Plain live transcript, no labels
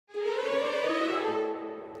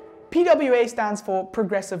PWA stands for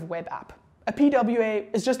Progressive Web App. A PWA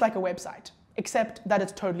is just like a website, except that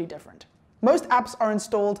it's totally different. Most apps are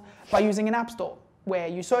installed by using an app store, where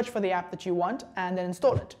you search for the app that you want and then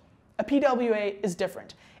install it. A PWA is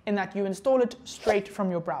different in that you install it straight from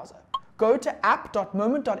your browser. Go to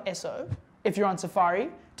app.moment.so. If you're on Safari,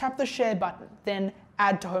 tap the Share button, then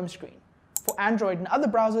Add to Home Screen. For Android and other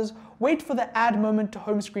browsers, wait for the Add Moment to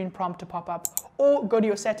Home Screen prompt to pop up, or go to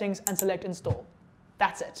your settings and select Install.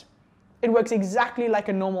 That's it. It works exactly like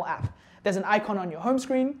a normal app. There's an icon on your home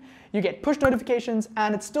screen, you get push notifications,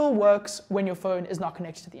 and it still works when your phone is not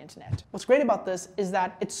connected to the internet. What's great about this is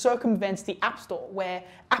that it circumvents the App Store, where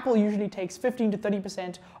Apple usually takes 15 to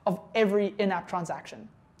 30% of every in-app transaction.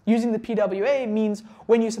 Using the PWA means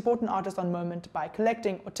when you support an artist on Moment by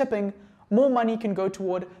collecting or tipping, more money can go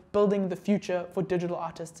toward building the future for digital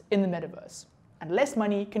artists in the metaverse, and less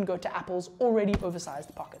money can go to Apple's already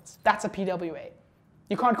oversized pockets. That's a PWA.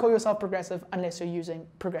 You can't call yourself progressive unless you're using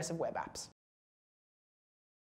progressive web apps.